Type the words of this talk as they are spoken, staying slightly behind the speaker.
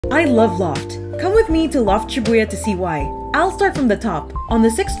I love Loft. Come with me to Loft Shibuya to see why. I'll start from the top. On the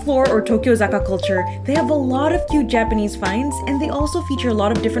 6th floor, or Tokyo Zaka culture, they have a lot of cute Japanese finds, and they also feature a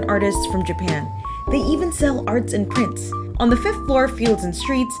lot of different artists from Japan. They even sell arts and prints. On the 5th floor, Fields and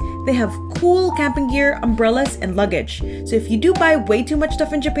Streets, they have cool camping gear, umbrellas, and luggage. So if you do buy way too much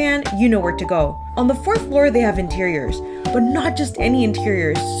stuff in Japan, you know where to go. On the 4th floor, they have interiors. But not just any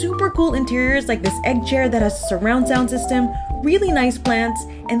interiors, super cool interiors like this egg chair that has a surround sound system, really nice plants,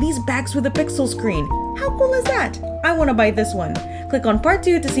 and these bags with a pixel screen. How cool is that? I want to buy this one. Click on part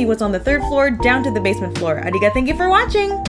 2 to see what's on the 3rd floor down to the basement floor. Ariga, thank you for watching!